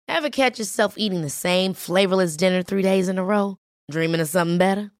Ever catch yourself eating the same flavorless dinner 3 days in a row? Dreaming of something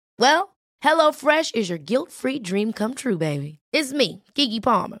better? Well, HelloFresh is your guilt-free dream come true, baby. It's me, Keke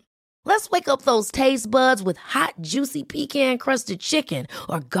Palmer. Let's wake up those taste buds with hot, juicy pecan-crusted chicken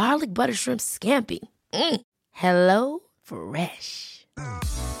or garlic butter shrimp scampi. Hello Fresh.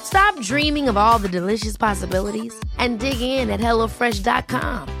 Stop dreaming of all the delicious possibilities and dig in at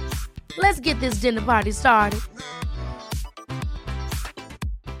HelloFresh.com. Let's get this dinner party started.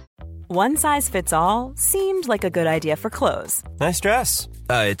 One size fits all seemed like a good idea for clothes. Nice dress.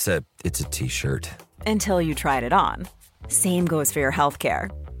 It's a t-shirt. Until you tried it on. Same goes for your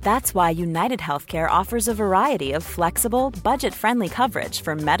healthcare. That's why United Healthcare offers a variety of flexible, budget-friendly coverage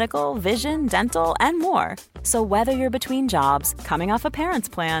for medical, vision, dental, and more. So whether you're between jobs, coming off a parent's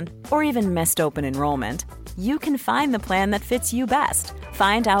plan, or even missed open enrollment, you can find the plan that fits you best.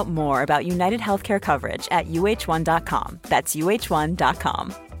 Find out more about United Healthcare coverage at uh1.com. That's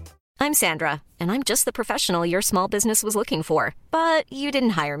uh1.com. I'm Sandra, and I'm just the professional your small business was looking for. But you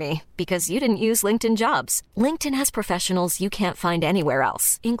didn't hire me because you didn't use LinkedIn Jobs. LinkedIn has professionals you can't find anywhere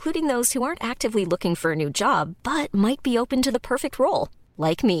else, including those who aren't actively looking for a new job, but might be open to the perfect role,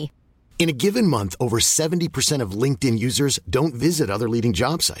 like me. In a given month, over 70% of LinkedIn users don't visit other leading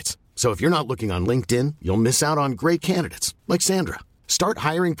job sites. So if you're not looking on LinkedIn, you'll miss out on great candidates like Sandra. Start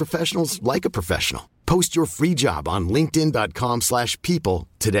hiring professionals like a professional. Post your free job on linkedin.com/people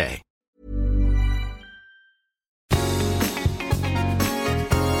today.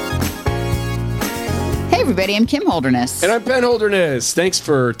 Hey everybody, I'm Kim Holderness. And I'm Ben Holderness. Thanks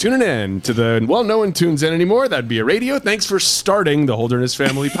for tuning in to the, well, no one tunes in anymore. That'd be a radio. Thanks for starting the Holderness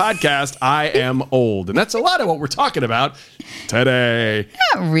Family Podcast. I am old. And that's a lot of what we're talking about today.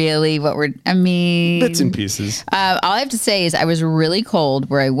 Not really bits and pieces. All I have to say is I was really cold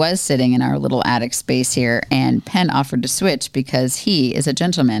where I was sitting in our little attic space here, and Penn offered to switch because he is a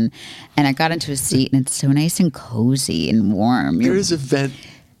gentleman. And I got into a seat, and it's so nice and cozy and warm. There is a vent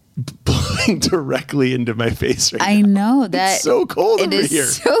blowing directly into my face right now. I know that. It's so cold over here. It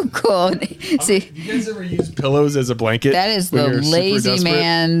is so cold. See, do you guys ever use pillows as a blanket? That is the lazy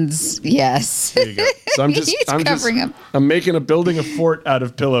man's. Yes. There you go. So I'm building a fort out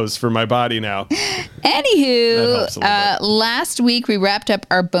of pillows for my body now. Anywho, last week we wrapped up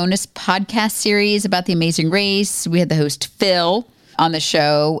our bonus podcast series about the Amazing Race. We had the host Phil on the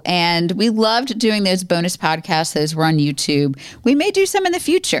show, and we loved doing those bonus podcasts. Those were on YouTube. We may do some in the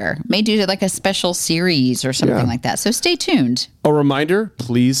future, may do like a special series or something like that. So stay tuned. A reminder,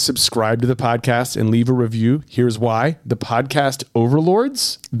 please subscribe to the podcast and leave a review. Here's why. The podcast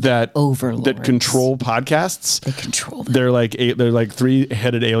overlords that control podcasts. They control them. They're like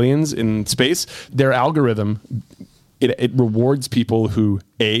three-headed aliens in space. Their algorithm, it rewards people who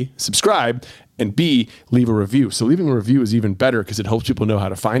A, subscribe, and B, leave a review. So leaving a review is even better because it helps people know how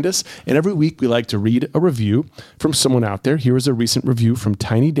to find us. And every week we like to read a review from someone out there. Here is a recent review from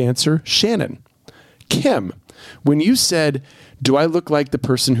Tiny Dancer Shannon. Kim, when you said, "Do I look like the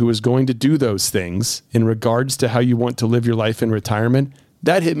person who is going to do those things in regards to how you want to live your life in retirement?"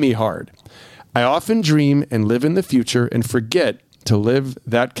 that hit me hard. I often dream and live in the future and forget to live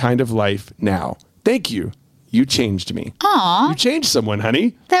that kind of life now. Thank you. You changed me. Aw. You changed someone,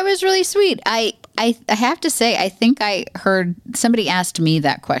 honey. That was really sweet. I have to say, I think I heard somebody asked me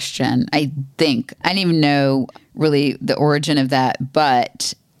that question. I didn't even know really the origin of that.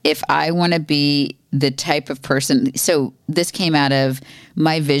 But if I want to be the type of person, so this came out of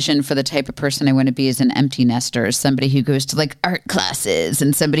my vision for the type of person I want to be as an empty nester, somebody who goes to like art classes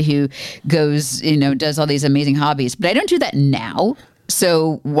and somebody who goes, does all these amazing hobbies. But I don't do that now.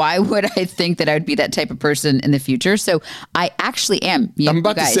 So why would I think that I would be that type of person in the future? So I actually am. I'm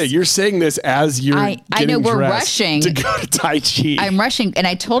about to say, you're saying this as you're getting we're dressed rushing to go to Tai Chi. I'm rushing. And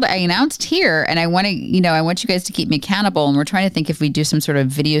I announced here, and I want to, I want you guys to keep me accountable. And we're trying to think if we do some sort of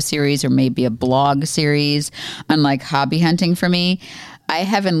video series or maybe a blog series on like hobby hunting for me. I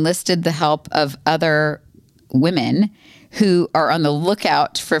have enlisted the help of other women who are on the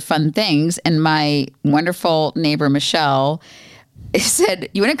lookout for fun things. And my wonderful neighbor, Michelle, said,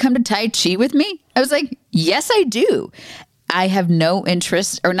 "You want to come to Tai Chi with me?" I was like, "Yes, I do." I have no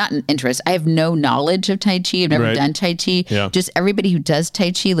interest, or not an interest. I have no knowledge of Tai Chi. I've never done Tai Chi. Yeah. Just everybody who does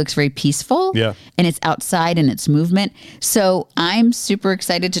Tai Chi looks very peaceful. Yeah. And it's outside and it's movement. So I'm super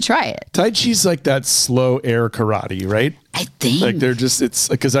excited to try it. Tai Chi's like that slow air karate, right? I think. Like it's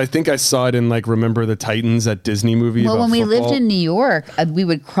because I think I saw it in like Remember the Titans, that Disney movie. Well, about when we football. lived in New York, we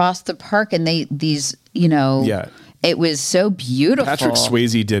would cross the park and these. It was so beautiful. Patrick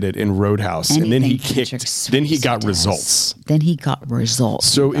Swayze did it in Roadhouse, and then he then he got results.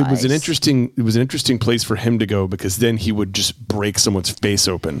 So it was an interesting place for him to go, because then he would just break someone's face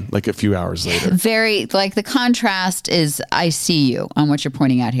open like a few hours later. Very, like, the contrast is, I see you on what you're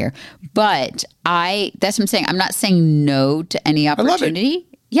pointing out here, but that's what I'm saying. I'm not saying no to any opportunity. I love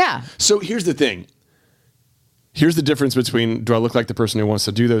it. Yeah. So here's the thing. Here's the difference between, do I look like the person who wants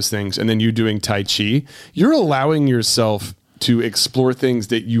to do those things, and then you doing Tai Chi? You're allowing yourself to explore things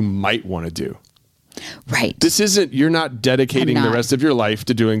that you might want to do. Right. You're not dedicating the rest of your life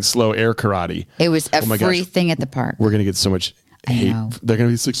to doing slow air karate. It was a free thing at the park. We're going to get so much hate. They're going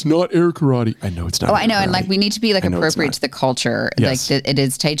to be like, it's not air karate. I know it's not. Oh, I know. And like, we need to be like appropriate to the culture. Yes. Like, it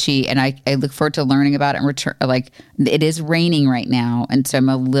is Tai Chi, and I look forward to learning about it and return. Like, it is raining right now, and so I'm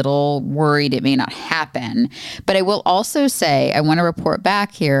a little worried it may not happen. But I will also say, I want to report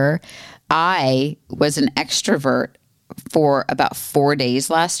back here. I was an extrovert for about 4 days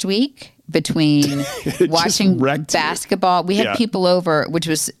last week. Between watching basketball, we had people over, which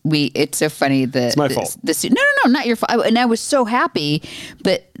was it's so funny. It's my fault. No, not your fault. And I was so happy,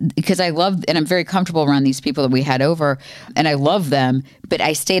 but because I love, and I'm very comfortable around these people that we had over, and I love them. But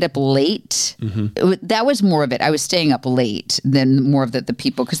I stayed up late. Mm-hmm. That was more of it. I was staying up late than more of the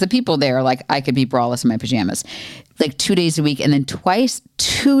people, because the people there, like, I could be braless in my pajamas, like 2 days a week, and then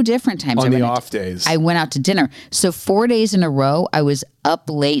two different times on the off days, I went out to dinner. So 4 days in a row, I was up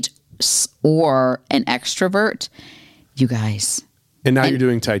late. Or an extrovert, you guys. And now you're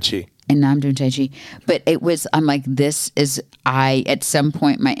doing Tai Chi. And now I'm doing Tai Chi. But I'm like, at some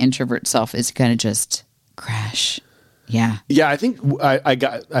point, my introvert self is going to just crash. Yeah. Yeah, I think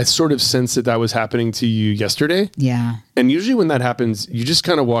I sort of sensed that was happening to you yesterday. Yeah. And usually when that happens, you just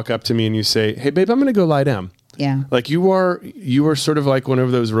kind of walk up to me and you say, hey, babe, I'm going to go lie down. Yeah. Like, you are sort of like one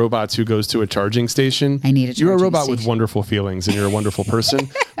of those robots who goes to a charging station. I need a charging You're a robot station. with wonderful feelings, and you're a wonderful person.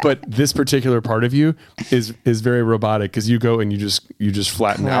 But this particular part of you is very robotic, because you go and you just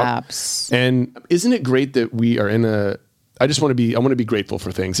flatten out. And isn't it great that we are I want to be grateful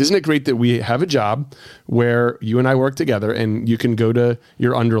for things. Isn't it great that we have a job where you and I work together, and you can go to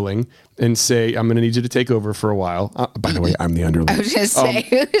your underling and say, I'm going to need you to take over for a while. By the way, I'm the underling. I was going to say,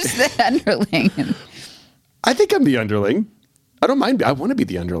 who's the underling? I think I'm the underling. I don't mind. I want to be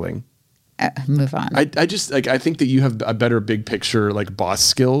the underling. Move on. I just I think that you have a better big picture, like, boss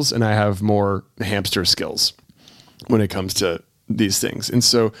skills, and I have more hamster skills when it comes to these things. And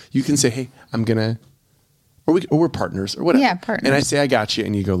so you can say, hey, I'm going to, or we're partners or whatever. Yeah, partners. And I say, I got you.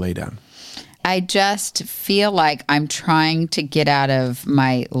 And you go lay down. I just feel like I'm trying to get out of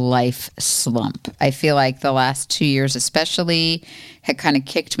my life slump. I feel like the last 2 years especially had kind of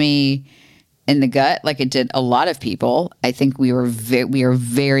kicked me in the gut, like it did a lot of people. I think we are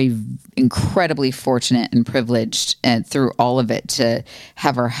very incredibly fortunate and privileged, and through all of it, to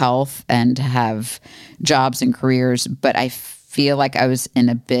have our health and to have jobs and careers. But I feel like I was in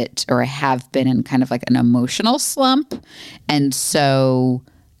I have been in kind of like an emotional slump. And so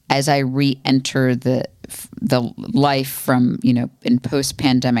as I re-enter the life from, in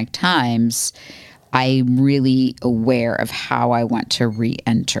post-pandemic times, I'm really aware of how I want to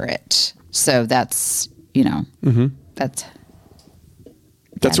re-enter it. So that's, that's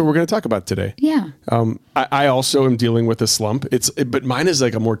what we're going to talk about today. Yeah. I also am dealing with a slump. But mine is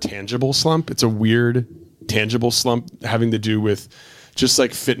like a more tangible slump. It's a weird tangible slump having to do with just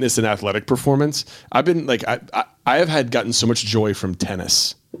like fitness and athletic performance. I've been like, I have gotten so much joy from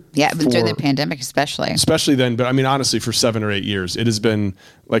tennis. Yeah, during the pandemic especially then. But I mean, honestly, for 7 or 8 years, it has been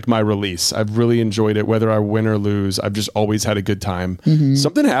like my release. I've really enjoyed it, whether I win or lose. I've just always had a good time. Mm-hmm.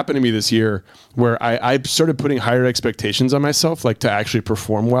 Something happened to me this year where I started putting higher expectations on myself, like to actually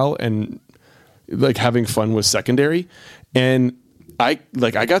perform well, and like having fun was secondary. And I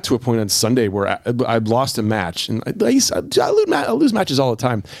got to a point on Sunday where I lost a match, and I lose matches all the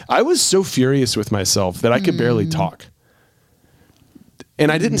time. I was so furious with myself that I could barely talk.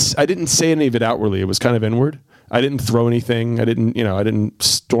 And I didn't say any of it outwardly. It was kind of inward. I didn't throw anything. I didn't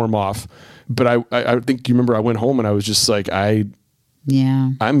storm off. But I think you remember I went home and I was just like, I'm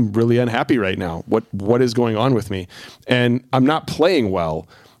really unhappy right now. What is going on with me? And I'm not playing well.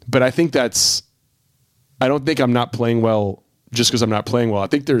 But I think I don't think I'm not playing well just because I'm not playing well. I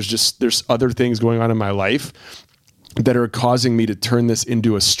think there's other things going on in my life that are causing me to turn this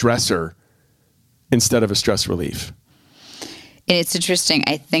into a stressor instead of a stress relief. And it's interesting.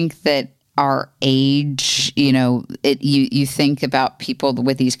 I think that our age, you think about people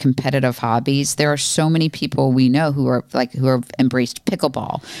with these competitive hobbies. There are so many people we know who have embraced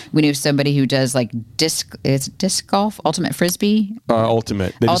pickleball. We know somebody who does like disc golf, ultimate frisbee.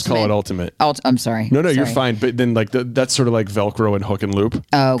 Ultimate. They just call it ultimate. I'm sorry. No, you're fine. But then like that's sort of like Velcro and hook and loop.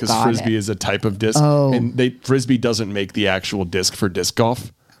 Oh, because frisbee is a type of disc, and frisbee doesn't make the actual disc for disc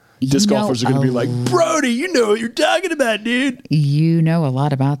golf. Disc golfers are going to be like, Brody, you know what you're talking about, dude. You know a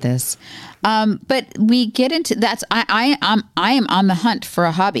lot about this. But we get into that's I am on the hunt for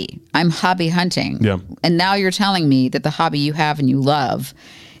a hobby. I'm hobby hunting. Yeah. And now you're telling me that the hobby you have and you love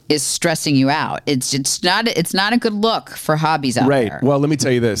is stressing you out. It's not a good look for hobbies out there. Right. Well, let me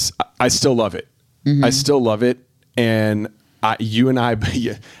tell you this. I still love it. Mm-hmm. I still love it. And I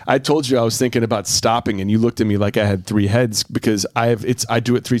told you I was thinking about stopping, and you looked at me like I had three heads because I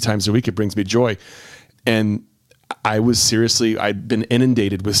do it 3 times a week. It brings me joy. And I'd been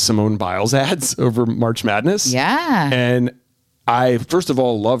inundated with Simone Biles ads over March Madness. Yeah. And I, first of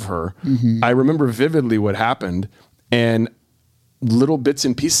all, love her. Mm-hmm. I remember vividly what happened, and little bits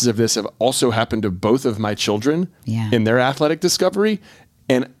and pieces of this have also happened to both of my children in their athletic discovery.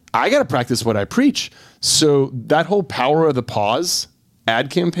 And I got to practice what I preach. So that whole power of the pause ad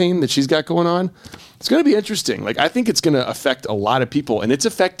campaign that she's got going on, it's going to be interesting. Like, I think it's going to affect a lot of people, and it's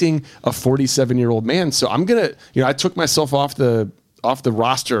affecting a 47-year-old man. So I'm going to, I took myself off the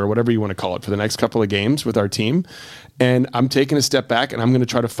roster or whatever you want to call it for the next couple of games with our team. And I'm taking a step back, and I'm going to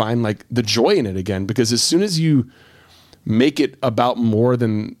try to find like the joy in it again, because as soon as you make it about more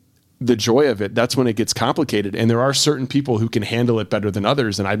than the joy of it, that's when it gets complicated. And there are certain people who can handle it better than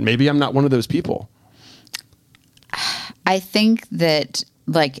others. And maybe I'm not one of those people. I think that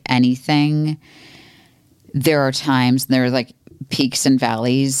like anything, there are times, there are like peaks and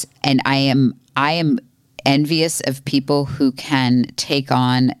valleys. And I am envious of people who can take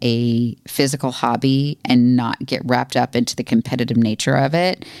on a physical hobby and not get wrapped up into the competitive nature of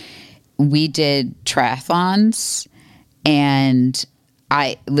it. We did triathlons, and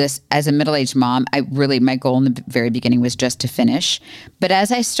as a middle-aged mom, my goal in the very beginning was just to finish. But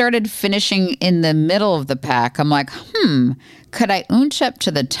as I started finishing in the middle of the pack, I'm like, could I inch up to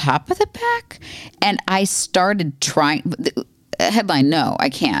the top of the pack? And I started trying. Headline, no, I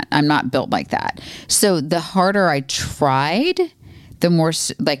can't. I'm not built like that. So the harder I tried, the more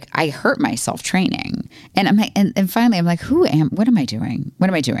like I hurt myself training. And I'm like, and finally I'm like, what am I doing? What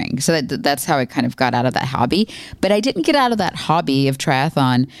am I doing? So that's how I kind of got out of that hobby. But I didn't get out of that hobby of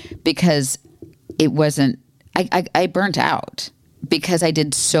triathlon because it wasn't, I burnt out because I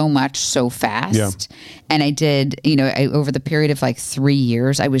did so much so fast. Yeah. And I did, over the period of like 3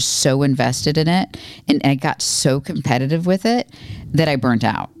 years, I was so invested in it and I got so competitive with it that I burnt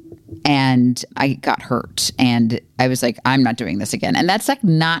out. And I got hurt, and I was like, I'm not doing this again. And that's like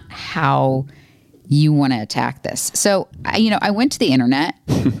not how you want to attack this. So, I went to the internet,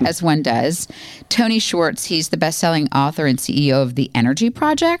 as one does. Tony Schwartz, he's the best-selling author and CEO of The Energy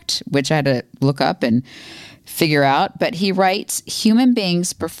Project, which I had to look up and figure out. But he writes, human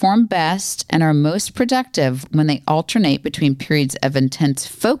beings perform best and are most productive when they alternate between periods of intense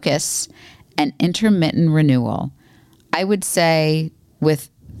focus and intermittent renewal. I would say with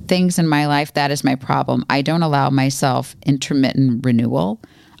things in my life, that is my problem. I don't allow myself intermittent renewal.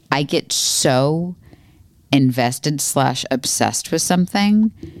 I get so invested / obsessed with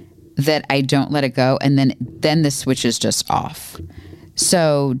something that I don't let it go. And then the switch is just off.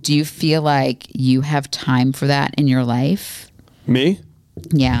 So do you feel like you have time for that in your life? Me?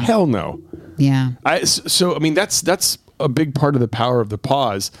 Yeah. Hell no. Yeah. That's a big part of the power of the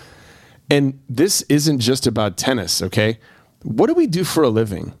pause. And this isn't just about tennis, okay? What do we do for a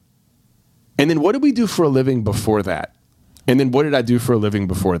living? And then what did we do for a living before that? And then what did I do for a living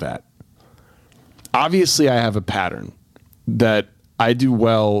before that? Obviously, I have a pattern that I do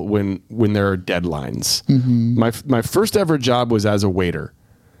well when there are deadlines. Mm-hmm. My first ever job was as a waiter.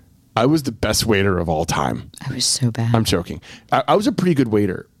 I was the best waiter of all time. I was so bad. I'm joking. I was a pretty good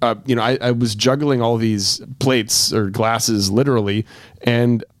waiter. I was juggling all these plates or glasses literally,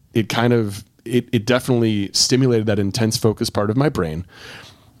 and it kind of it definitely stimulated that intense focus part of my brain.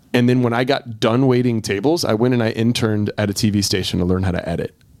 And then when I got done waiting tables, I went and I interned at a TV station to learn how to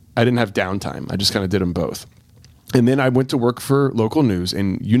edit. I didn't have downtime. I just kind of did them both. And then I went to work for local news.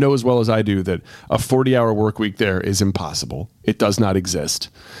 And you know as well as I do that a 40-hour work week there is impossible. It does not exist.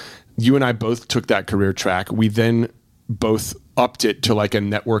 You and I both took that career track. We then both upped it to like a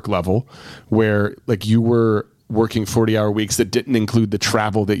network level where like you were working 40-hour weeks that didn't include the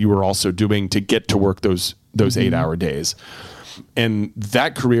travel that you were also doing to get to work those 8-hour days. And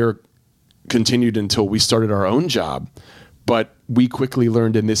that career continued until we started our own job. But we quickly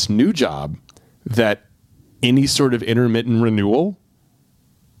learned in this new job that any sort of intermittent renewal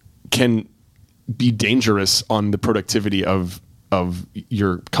can be dangerous on the productivity of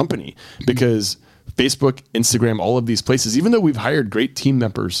your company, because Facebook, Instagram, all of these places, even though we've hired great team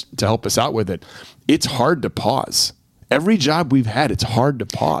members to help us out with it, it's hard to pause. Every job we've had, it's hard to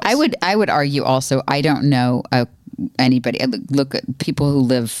pause. I would argue also, I don't know anybody. Look at people who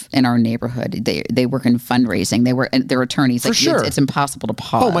live in our neighborhood. They work in fundraising. They're attorneys. For sure. It's impossible to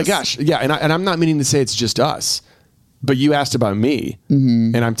pause. Oh my gosh. Yeah. And I'm not meaning to say it's just us, but you asked about me.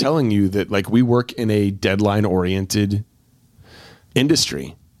 Mm-hmm. And I'm telling you that like we work in a deadline oriented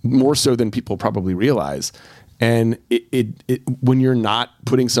industry, more so than people probably realize. And it when you're not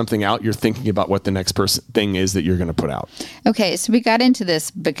putting something out, you're thinking about what the next thing is that you're going to put out. Okay, so we got into this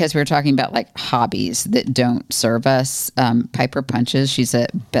because we were talking about like hobbies that don't serve us. Piper Punches, she's a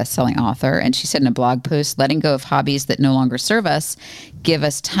best-selling author, and she said in a blog post, letting go of hobbies that no longer serve us give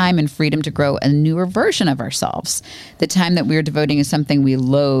us time and freedom to grow a newer version of ourselves. The time that we're devoting to something we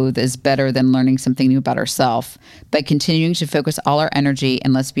loathe is better than learning something new about ourselves. By continuing to focus all our energy,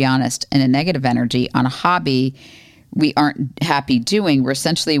 and let's be honest, in a negative energy on a hobby we aren't happy doing, we're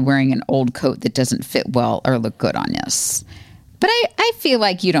essentially wearing an old coat that doesn't fit well or look good on us. But I feel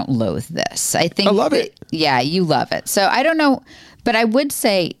like you don't loathe this. I love it. Yeah, you love it. So I don't know, but I would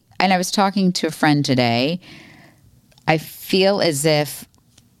say, and I was talking to a friend today, I feel as if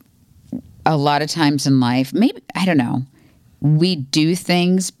a lot of times in life, maybe, I don't know, we do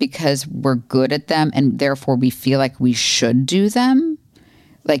things because we're good at them and therefore we feel like we should do them.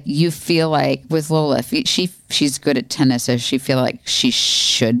 Like you feel like with Lola, she's good at tennis, so she feel like she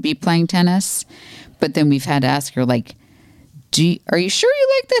should be playing tennis. But then we've had to ask her, like, are you sure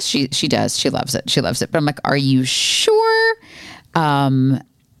you like this? She does. She loves it. But I'm like, are you sure?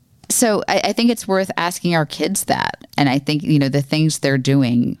 So I think it's worth asking our kids that. And I think, the things they're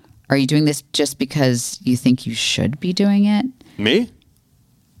doing, are you doing this just because you think you should be doing it? Me?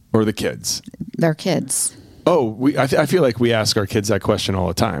 Or the kids? Their kids. Oh, I feel like we ask our kids that question all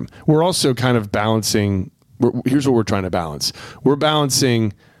the time. We're also kind of balancing. Here's what we're trying to balance. We're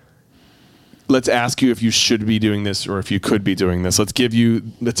balancing, let's ask you if you should be doing this or if you could be doing this.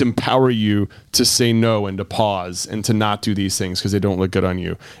 Let's empower you to say no and to pause and to not do these things because they don't look good on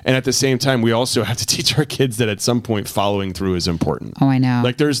you. And at the same time, we also have to teach our kids that at some point following through is important. Oh, I know.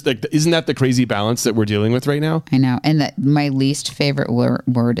 Isn't that the crazy balance that we're dealing with right now? I know. And that my least favorite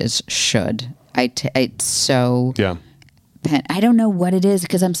word is should. It's so... Yeah. I don't know what it is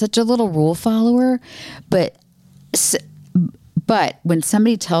because I'm such a little rule follower, but when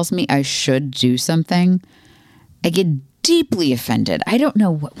somebody tells me I should do something, I get deeply offended. I don't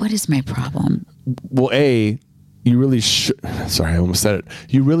know what is my problem. Well, you really should. Sorry, I almost said it.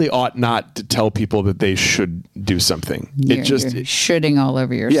 You really ought not to tell people that they should do something. You're shoulding all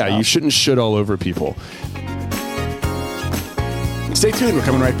over yourself. Yeah, you shouldn't should all over people. Stay tuned. We're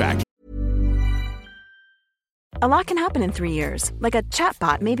coming right back. A lot can happen in 3 years, like a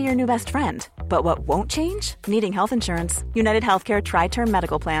chatbot may be your new best friend. But what won't change? Needing health insurance. United Healthcare Tri-Term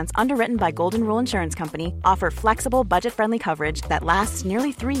Medical Plans, underwritten by Golden Rule Insurance Company, offer flexible, budget-friendly coverage that lasts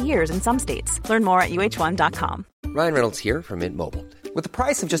nearly 3 years in some states. Learn more at uh1.com. Ryan Reynolds here from Mint Mobile. With the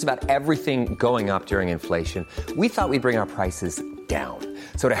price of just about everything going up during inflation, we thought we'd bring our prices down.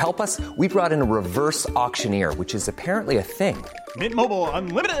 So to help us, we brought in a reverse auctioneer, which is apparently a thing. Mint Mobile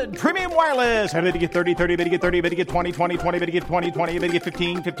Unlimited Premium Wireless. How to get 30, 30, how to get 30, how to get 20, 20, 20, how to get 20, 20, how to get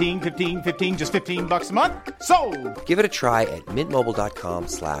 15, 15, 15, 15, just $15 a month? Sold! Give it a try at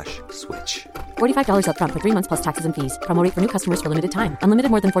mintmobile.com/switch. $45 up front for 3 months plus taxes and fees. Promo rate for new customers for limited time. Unlimited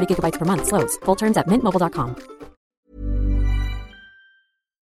more than 40 gigabytes per month. Slows full terms at mintmobile.com.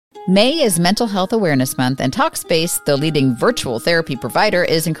 May is Mental Health Awareness Month, and Talkspace, the leading virtual therapy provider,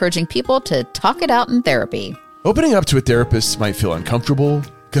 is encouraging people to talk it out in therapy. Opening up to a therapist might feel uncomfortable,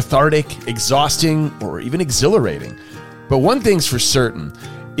 cathartic, exhausting, or even exhilarating. But one thing's for certain,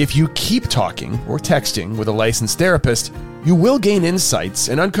 if you keep talking or texting with a licensed therapist, you will gain insights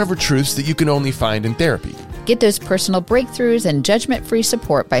and uncover truths that you can only find in therapy. Get those personal breakthroughs and judgment-free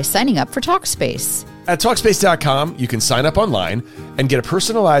support by signing up for Talkspace. At Talkspace.com, you can sign up online and get a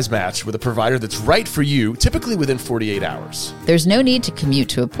personalized match with a provider that's right for you, typically within 48 hours. There's no need to commute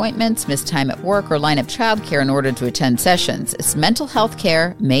to appointments, miss time at work, or line up childcare in order to attend sessions. It's mental health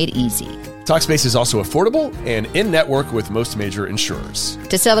care made easy. Talkspace is also affordable and in-network with most major insurers.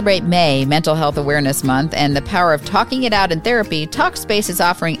 To celebrate May, Mental Health Awareness Month, and the power of talking it out in therapy, Talkspace is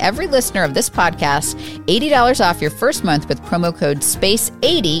offering every listener of this podcast $80 off your first month with promo code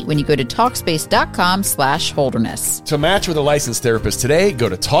SPACE80 when you go to Talkspace.com/Holderness. To match with a licensed therapist today, go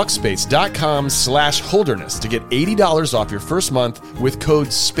to Talkspace.com/Holderness to get $80 off your first month with code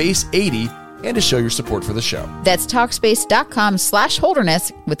SPACE80 and to show your support for the show. That's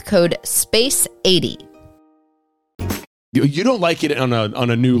Talkspace.com/Holderness with code SPACE80. You don't like it on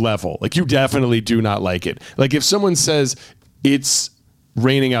a new level. Like, you definitely do not like it. Like, if someone says it's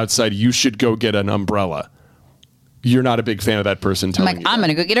raining outside, you should go get an umbrella. You're not a big fan of that person telling you I'm that.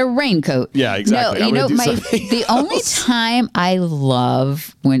 going to go get a raincoat. Yeah, exactly. No, the only time I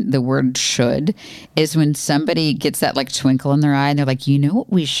love when the word should is when somebody gets that like twinkle in their eye and they're like, you know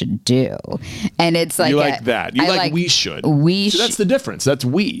what we should do? And it's like, you like that. You like we should. So that's the difference. That's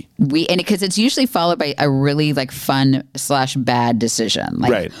we. And because it's usually followed by a really like fun/bad decision.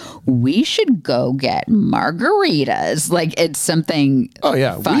 Like, right. We should go get margaritas. Like, it's something. Oh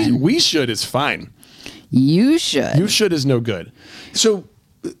yeah. Fun. We should is fine. You should. You should is no good. So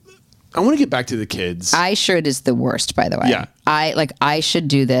I want to get back to the kids. I should is the worst, by the way. Yeah. I should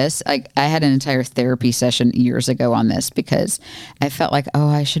do this. I had an entire therapy session years ago on this because I felt like, oh,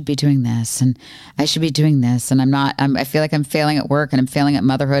 I should be doing this and I should be doing this. And I'm not, I feel like I'm failing at work and I'm failing at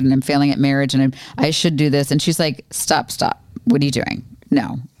motherhood and I'm failing at marriage and I should do this. And she's like, stop. What are you doing?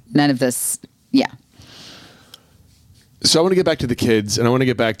 No, none of this. Yeah. So I want to get back to the kids and I want to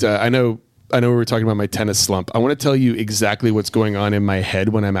get back to, I know we were talking about my tennis slump. I want to tell you exactly what's going on in my head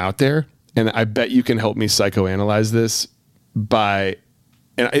when I'm out there. And I bet you can help me psychoanalyze this and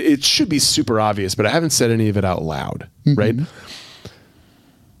it should be super obvious, but I haven't said any of it out loud, right?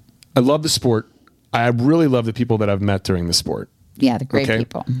 I love the sport. I really love the people that I've met during the sport. Yeah, the great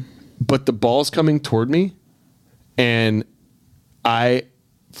people. But the ball's coming toward me and I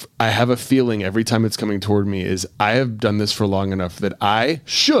have a feeling every time it's coming toward me is I have done this for long enough that I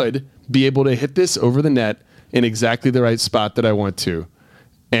should be able to hit this over the net in exactly the right spot that I want to.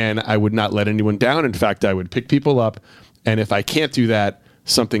 And I would not let anyone down. In fact, I would pick people up. And if I can't do that,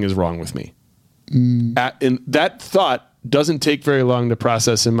 something is wrong with me. And that thought doesn't take very long to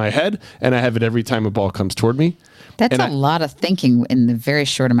process in my head. And I have it every time a ball comes toward me. That's a lot of thinking in a very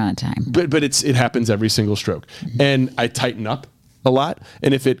short amount of time. But it happens every single stroke. And I tighten up a lot.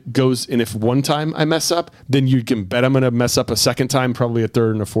 And if one time I mess up, then you can bet I'm going to mess up a second time, probably a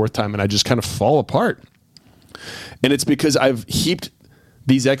third and a fourth time. And I just kind of fall apart. And it's because I've heaped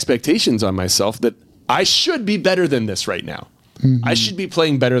these expectations on myself that I should be better than this right now. I should be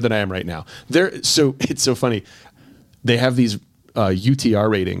playing better than I am right now. So it's so funny. They have these UTR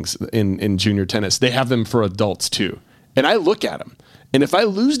ratings in junior tennis. They have them for adults too. And I look at them. And if I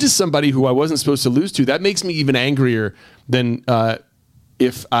lose to somebody who I wasn't supposed to lose to, that makes me even angrier than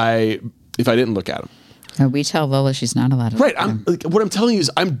if I didn't look at them. We tell Lola she's not allowed to. Right. What I'm telling you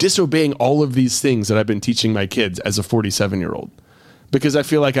is I'm disobeying all of these things that I've been teaching my kids as a 47-year-old because I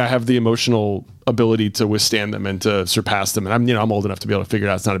feel like I have the emotional ability to withstand them and to surpass them. And I'm old enough to be able to figure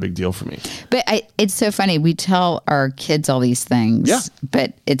it out. It's not a big deal for me. But it's so funny. We tell our kids all these things,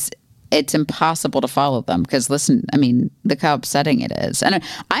 but it's impossible to follow them because listen, I mean, look how upsetting it is. And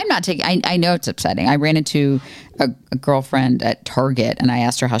I'm not taking, I know it's upsetting. I ran into a girlfriend at Target and I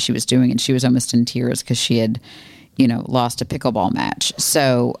asked her how she was doing and she was almost in tears because she had, lost a pickleball match.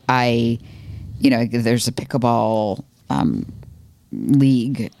 So there's a pickleball,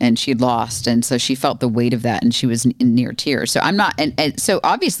 league and she had lost. And so she felt the weight of that and she was in near tears. So I'm not, and so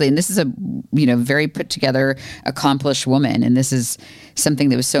obviously, and this is a, very put together, accomplished woman. And this is something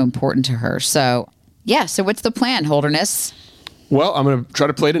that was so important to her. So yeah. So what's the plan, Holderness? Well, I'm going to try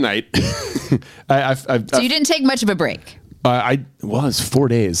to play tonight. So you didn't take much of a break? It's 4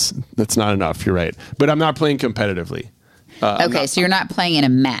 days. That's not enough. You're right. But I'm not playing competitively. So you're not playing in a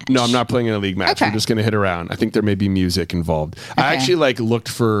match? No, I'm not playing in a league match. Okay. I'm just going to hit around. I think there may be music involved. Okay. I actually looked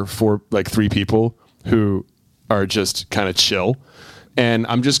for 3 people who are just kind of chill. And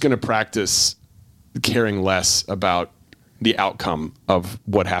I'm just going to practice caring less about the outcome of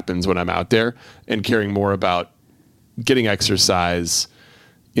what happens when I'm out there and caring more about getting exercise,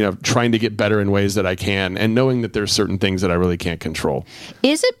 trying to get better in ways that I can and knowing that there's certain things that I really can't control.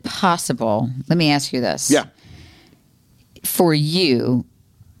 Is it possible, let me ask you this. Yeah. For you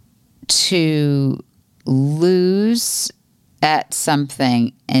to lose at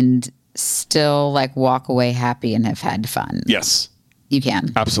something and still walk away happy and have had fun? Yes. You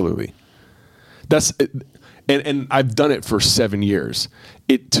can. Absolutely. And I've done it for 7 years.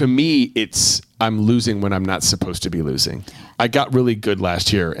 To me, I'm losing when I'm not supposed to be losing. I got really good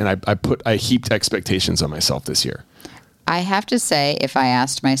last year, and I heaped expectations on myself this year. I have to say, if I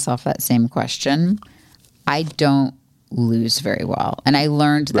asked myself that same question, I don't lose very well. And I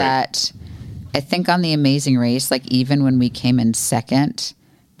learned that, I think on The Amazing Race, like even when we came in second,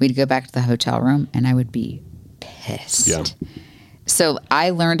 we'd go back to the hotel room and I would be pissed. Yeah. So I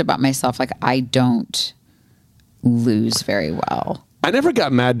learned about myself, like I don't lose very well. I never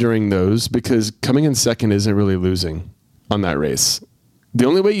got mad during those because coming in second isn't really losing on that race. The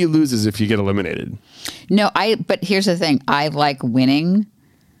only way you lose is if you get eliminated. No, but here's the thing. I like winning.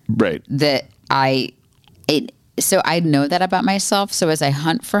 Right. So I know that about myself. So as I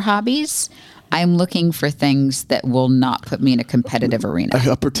hunt for hobbies, I'm looking for things that will not put me in a competitive arena.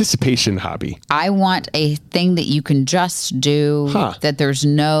 A participation hobby. I want a thing that you can just do, that there's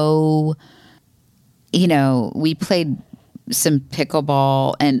no, we played some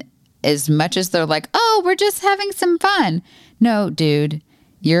pickleball, and as much as they're like, oh, we're just having some fun. No, dude,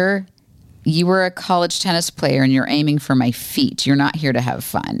 you were a college tennis player and you're aiming for my feet. You're not here to have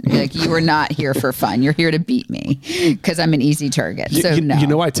fun. Like, you are not here for fun. You're here to beat me because I'm an easy target. So no. You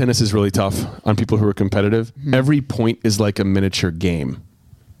know why tennis is really tough on people who are competitive? Mm-hmm. Every point is like a miniature game,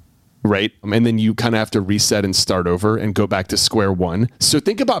 right? And then you kind of have to reset and start over and go back to square one. So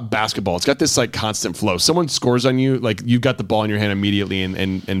think about basketball. It's got this like constant flow. Someone scores on you, like you've got the ball in your hand immediately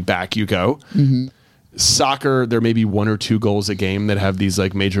and back you go. Mm-hmm. Soccer, there may be 1 or 2 goals a game that have these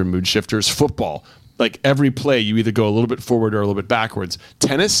like major mood shifters. Football, like every play, you either go a little bit forward or a little bit backwards.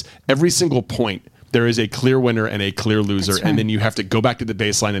 Tennis, every single point, there is a clear winner and a clear loser. Right. And then you have to go back to the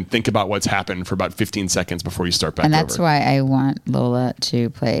baseline and think about what's happened for about 15 seconds before you start back over. And that's why I want Lola to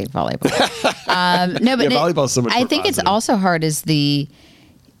play volleyball. No, but volleyball's so much I think positive. It's also hard as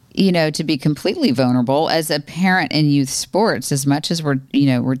to be completely vulnerable as a parent in youth sports, as much as we're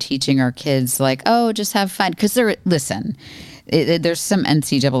teaching our kids like, oh, just have fun. Because there's some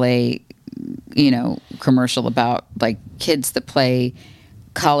NCAA, commercial about like kids that play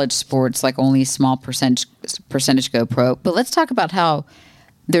college sports, like only a small percentage go pro. But let's talk about how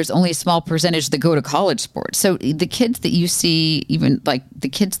there's only a small percentage that go to college sports. So the kids that you see, even like the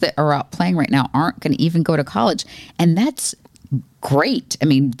kids that are out playing right now, aren't going to even go to college. And that's great. I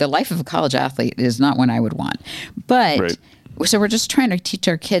mean, the life of a college athlete is not one I would want. But So we're just trying to teach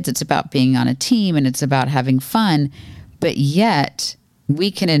our kids it's about being on a team and it's about having fun. But yet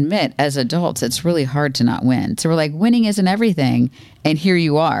we can admit as adults, it's really hard to not win. So we're like, winning isn't everything. And here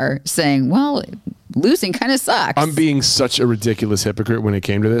you are saying, well, losing kind of sucks. I'm being such a ridiculous hypocrite when it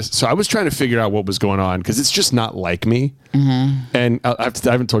came to this. So I was trying to figure out what was going on because it's just not like me. Mm-hmm. And I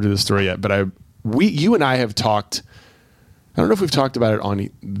haven't told you this story yet, but you and I have talked. I don't know if we've talked about it on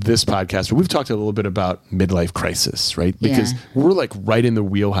this podcast, but we've talked a little bit about midlife crisis, right? Because we're like right in the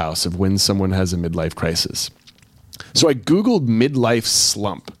wheelhouse of when someone has a midlife crisis. So I Googled midlife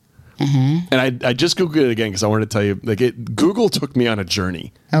slump. Mm-hmm. And I just Googled it again because I wanted to tell you, Google took me on a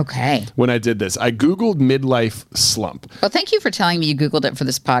journey. Okay. When I did this, I Googled midlife slump. Well, thank you for telling me you Googled it for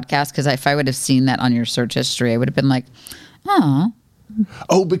this podcast, because if I would have seen that on your search history, I would have been like, oh.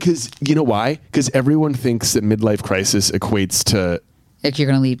 Oh, because you know why? Because everyone thinks that midlife crisis equates to... like you're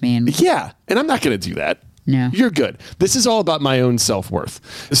going to leave me. Yeah, and I'm not going to do that. No. You're good. This is all about my own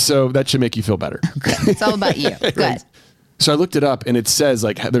self-worth. So that should make you feel better. Okay. It's all about you. Good. Right. So I looked it up, and it says,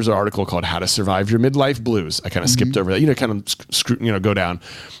 like, there's an article called How to Survive Your Midlife Blues. I kind of skipped over that. Kind of go down.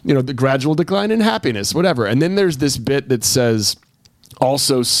 The gradual decline in happiness, whatever. And then there's this bit that says...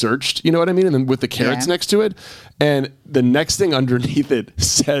 also searched, you know what I mean? And then with the carrots next to it. And the next thing underneath it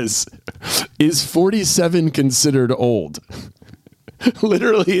says, is 47 considered old?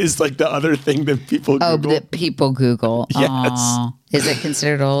 Literally is like the other thing that people Google. Oh, that people Google. Yes. Aww. Is it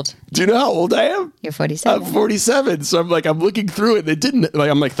considered old? Do you know how old I am? You're 47. I'm 47. So I'm looking through it. It didn't,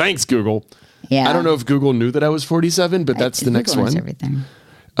 I'm like, thanks, Google. Yeah. I don't know if Google knew that I was 47, but that's the next one. Everything.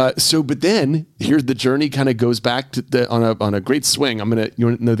 But then here's the journey kind of goes back to on a great swing. You want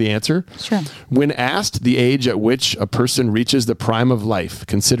to know the answer? Sure. When asked the age at which a person reaches the prime of life,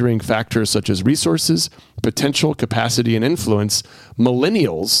 considering factors such as resources, potential, capacity, and influence,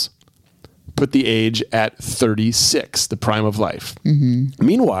 millennials put the age at 36, the prime of life. Mm-hmm.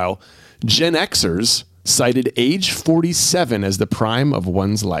 Meanwhile, Gen Xers cited age 47 as the prime of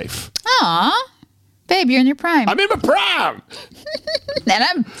one's life. Aw. Babe, you're in your prime. I'm in my prime. And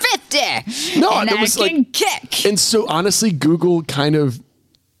I'm 50. No, and that I was can kick. And so honestly, Google kind of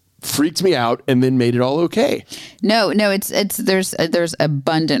freaked me out and then made it all okay. No, there's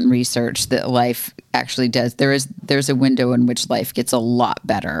abundant research that life actually does. There's a window in which life gets a lot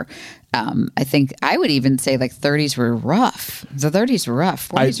better. I think I would even say like 30s were rough. The 30s were rough.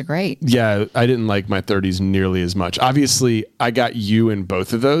 40s are great. Yeah, I didn't like my 30s nearly as much. Obviously, I got you in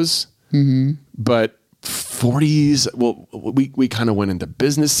both of those, but 40s, well, we kind of went into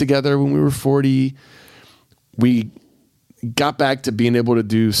business together when we were 40. We got back to being able to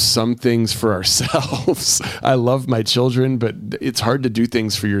do some things for ourselves. I love my children, but it's hard to do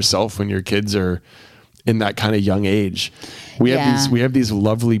things for yourself when your kids are in that kind of young age. We have these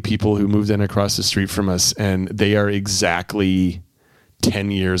lovely people who moved in across the street from us, and they are exactly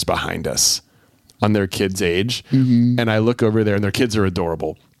 10 years behind us on their kids' age. And I look over there and their kids are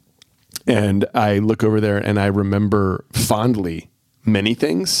adorable. And I look over there and I remember fondly many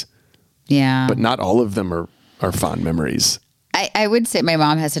things. Yeah. But not all of them are fond memories. I would say my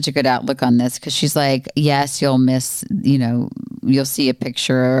mom has such a good outlook on this because she's like, yes, you'll miss, you'll see a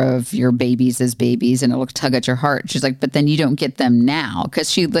picture of your babies as babies and it'll tug at your heart. She's like, but then you don't get them now because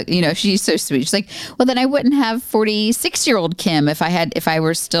she's so sweet. She's like, well, then I wouldn't have 46-year-old Kim if I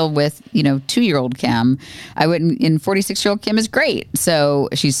were still with, 2-year-old Kim. I wouldn't, and 46-year-old Kim is great. So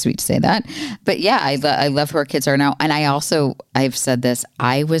she's sweet to say that. But yeah, I love who our kids are now. And I've said this,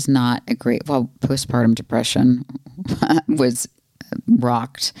 I was not postpartum depression was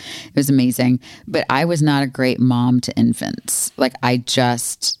rocked. It was amazing. But I was not a great mom to infants. Like I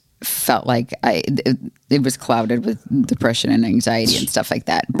just felt like it was clouded with depression and anxiety and stuff like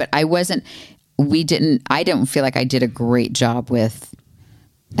that. But I don't feel like I did a great job with,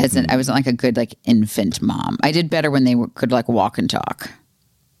 I wasn't like a good like infant mom. I did better when they could like walk and talk.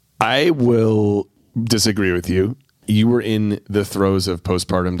 I will disagree with you. You were in the throes of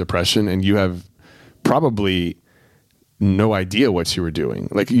postpartum depression and you have probably no idea what you were doing.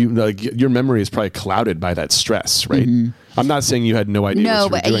 Your memory is probably clouded by that stress, right? I'm not saying you had no idea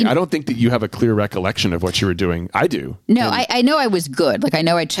what you were doing. I don't think that you have a clear recollection of what you were doing. I do. No, I know I was good. Like I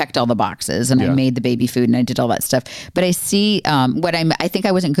know I checked all the boxes and I made the baby food and I did all that stuff. But I see I think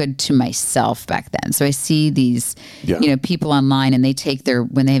I wasn't good to myself back then. So I see these, people online and they take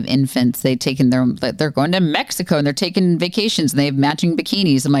when they have infants, they're going to Mexico and they're taking vacations and they have matching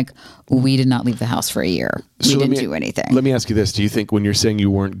bikinis. I'm like, we did not leave the house for a year. We didn't do anything. Let me ask you this. Do you think when you're saying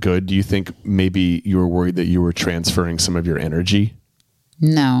you weren't good, do you think maybe you were worried that you were transferring some of your energy?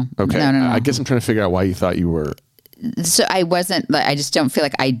 No. Okay. No. I guess I'm trying to figure out why you thought you were. So I wasn't, I just don't feel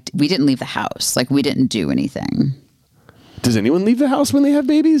like we didn't leave the house. Like we didn't do anything. Does anyone leave the house when they have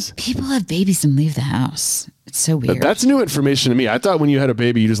babies? People have babies and leave the house. It's so weird. That's new information to me. I thought when you had a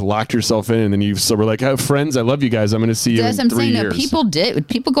baby, you just locked yourself in and then you were like, "Have friends. I love you guys. I'm going to see you in 3 years." No, people did.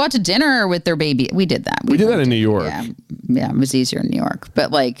 People go out to dinner with their baby. We did that. We did that in New York. Yeah, it was easier in New York.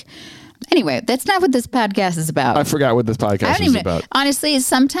 But anyway, that's not what this podcast is about. I forgot what this podcast is about. Honestly,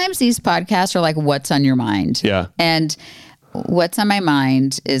 sometimes these podcasts are like, what's on your mind? Yeah. And what's on my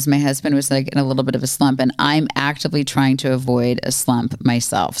mind is my husband was like in a little bit of a slump and I'm actively trying to avoid a slump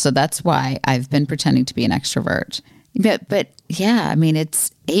myself. So that's why I've been pretending to be an extrovert. But yeah, I mean,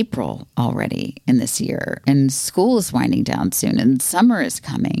 it's April already in this year and school is winding down soon and summer is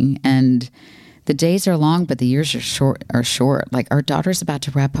coming and the days are long, but the years are short. Like our daughter's about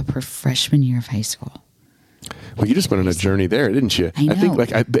to wrap up her freshman year of high school. Well, you just went on a journey there, didn't you? I know.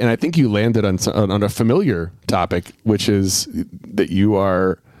 I think you landed on a familiar topic, which is that you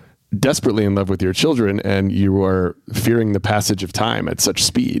are desperately in love with your children and you are fearing the passage of time at such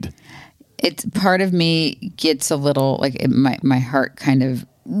speed. It's part of me gets a little my heart kind of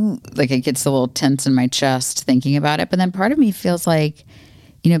like it gets a little tense in my chest thinking about it. But then part of me feels like,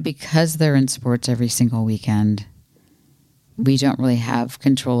 because they're in sports every single weekend, we don't really have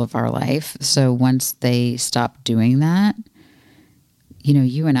control of our life. So once they stop doing that,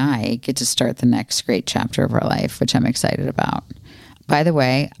 you and I get to start the next great chapter of our life, which I'm excited about. By the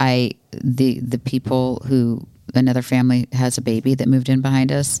way, the people who, another family has a baby that moved in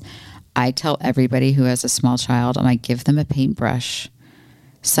behind us, I tell everybody who has a small child, I'm like, give them a paintbrush,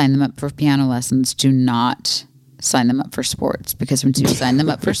 sign them up for piano lessons. Do not sign them up for sports because once you sign them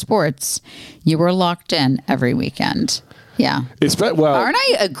up for sports, you are locked in every weekend. Yeah. Aren't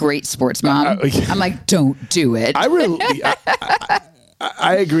I a great sports mom? I'm like, don't do it. I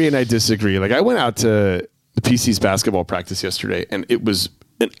agree and I disagree. Like I went out to the PC's basketball practice yesterday and it was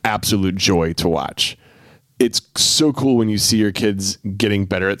an absolute joy to watch. It's so cool when you see your kids getting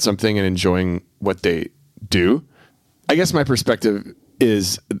better at something and enjoying what they do. I guess my perspective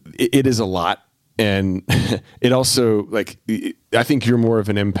is it is a lot. And it also I think you're more of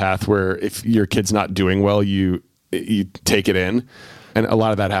an empath where if your kid's not doing well, you take it in. And a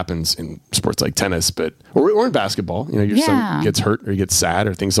lot of that happens in sports like tennis, or in basketball. Your son gets hurt or he gets sad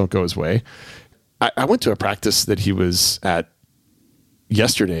or things don't go his way. I went to a practice that he was at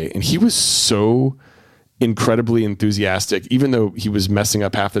yesterday, and he was so incredibly enthusiastic, even though he was messing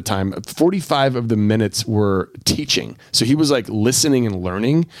up half the time. 45 of the minutes were teaching. So he was like listening and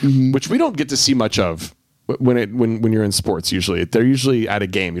learning, which we don't get to see much of when you're in sports. Usually they're usually at a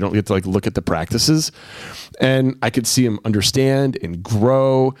game. You don't get to like look at the practices, and I could see him understand and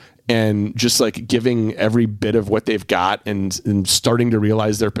grow and just like giving every bit of what they've got and starting to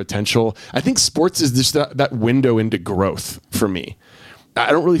realize their potential. I think sports is just that window into growth for me.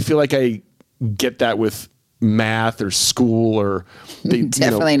 I don't really feel like I get that with math or school or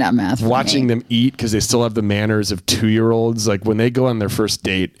definitely not math. Watching them eat because they still have the manners of 2-year-olds. Like when they go on their first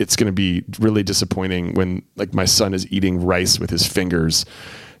date, it's going to be really disappointing when like my son is eating rice with his fingers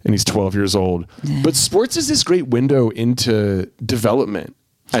and he's 12 years old. But sports is this great window into development,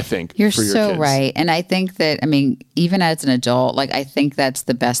 I think. You're for your so kids. right. And I think that, even as an adult, like I think that's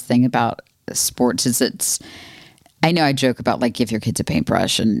the best thing about sports I know I joke about like give your kids a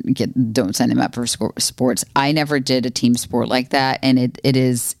paintbrush and don't send them up for sports. I never did a team sport like that. And it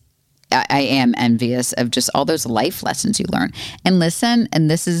is, I am envious of just all those life lessons you learn. And listen, and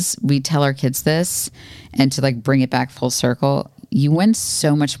we tell our kids this, and to like bring it back full circle, you win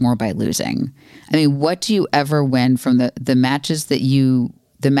so much more by losing. What do you ever win from the matches that you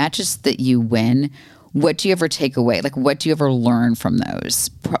win? What do you ever take away? Like, what do you ever learn from those?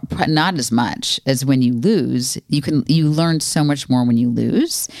 Not as much as when you lose. You learn so much more when you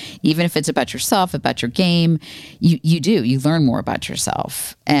lose, even if it's about yourself, about your game. You learn more about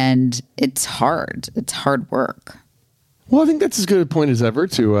yourself, and it's hard. It's hard work. Well, I think that's as good a point as ever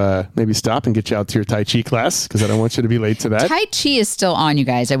to maybe stop and get you out to your Tai Chi class, because I don't want you to be late to that. Tai Chi is still on, you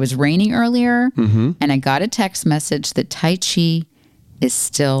guys. It was raining earlier, and I got a text message that Tai Chi is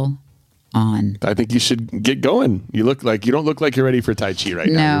still on. I think you should get going. You don't look like you're ready for Tai Chi right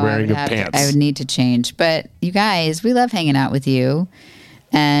now. You're wearing pants. I would need to change. But you guys, we love hanging out with you.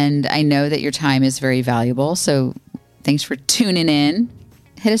 And I know that your time is very valuable. So thanks for tuning in.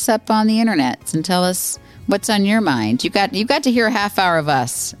 Hit us up on the internet and tell us what's on your mind. You got to hear a half hour of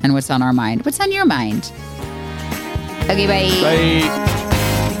us and what's on our mind. What's on your mind? Okay, bye. Bye.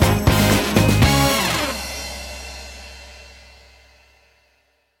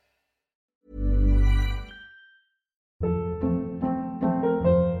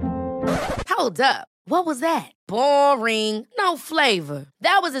 Hold up. What was that? Boring. No flavor.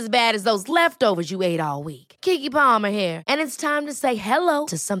 That was as bad as those leftovers you ate all week. Keke Palmer here. And it's time to say hello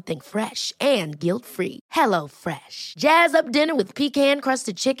to something fresh and guilt-free. Hello Fresh. Jazz up dinner with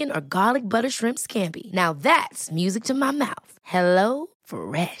pecan-crusted chicken or garlic butter shrimp scampi. Now that's music to my mouth. Hello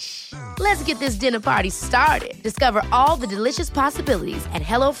Fresh. Let's get this dinner party started. Discover all the delicious possibilities at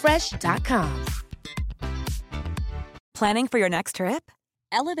HelloFresh.com. Planning for your next trip?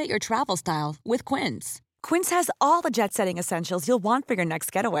 Elevate your travel style with Quince. Quince has all the jet-setting essentials you'll want for your next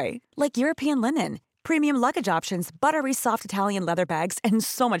getaway, like European linen, premium luggage options, buttery soft Italian leather bags, and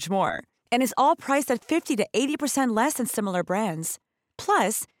so much more. And is all priced at 50 to 80% less than similar brands.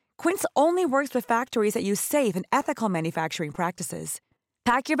 Plus, Quince only works with factories that use safe and ethical manufacturing practices.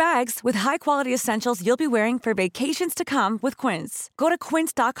 Pack your bags with high-quality essentials you'll be wearing for vacations to come with Quince. Go to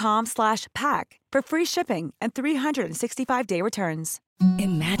quince.com/pack for free shipping and 365-day returns.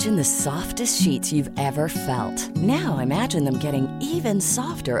 Imagine the softest sheets you've ever felt. Now imagine them getting even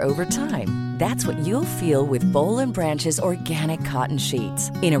softer over time. That's what you'll feel with Boll & Branch's organic cotton sheets.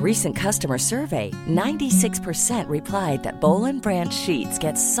 In a recent customer survey, 96% replied that Boll & Branch sheets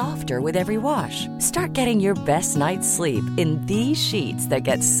get softer with every wash. Start getting your best night's sleep in these sheets that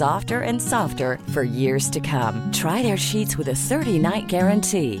get softer and softer for years to come. Try their sheets with a 30-night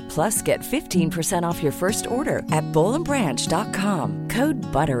guarantee. Plus, get 15% off your first order at bollandbranch.com. Code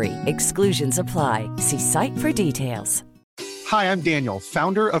BUTTERY. Exclusions apply. See site for details. Hi, I'm Daniel,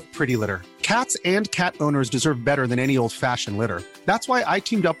 founder of Pretty Litter. Cats and cat owners deserve better than any old-fashioned litter. That's why I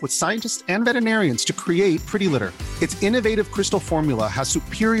teamed up with scientists and veterinarians to create Pretty Litter. Its innovative crystal formula has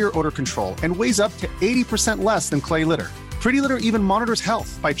superior odor control and weighs up to 80% less than clay litter. Pretty Litter even monitors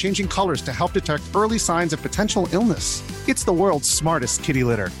health by changing colors to help detect early signs of potential illness. It's the world's smartest kitty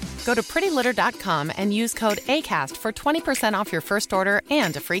litter. Go to prettylitter.com and use code ACAST for 20% off your first order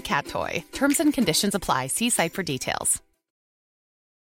and a free cat toy. Terms and conditions apply. See site for details.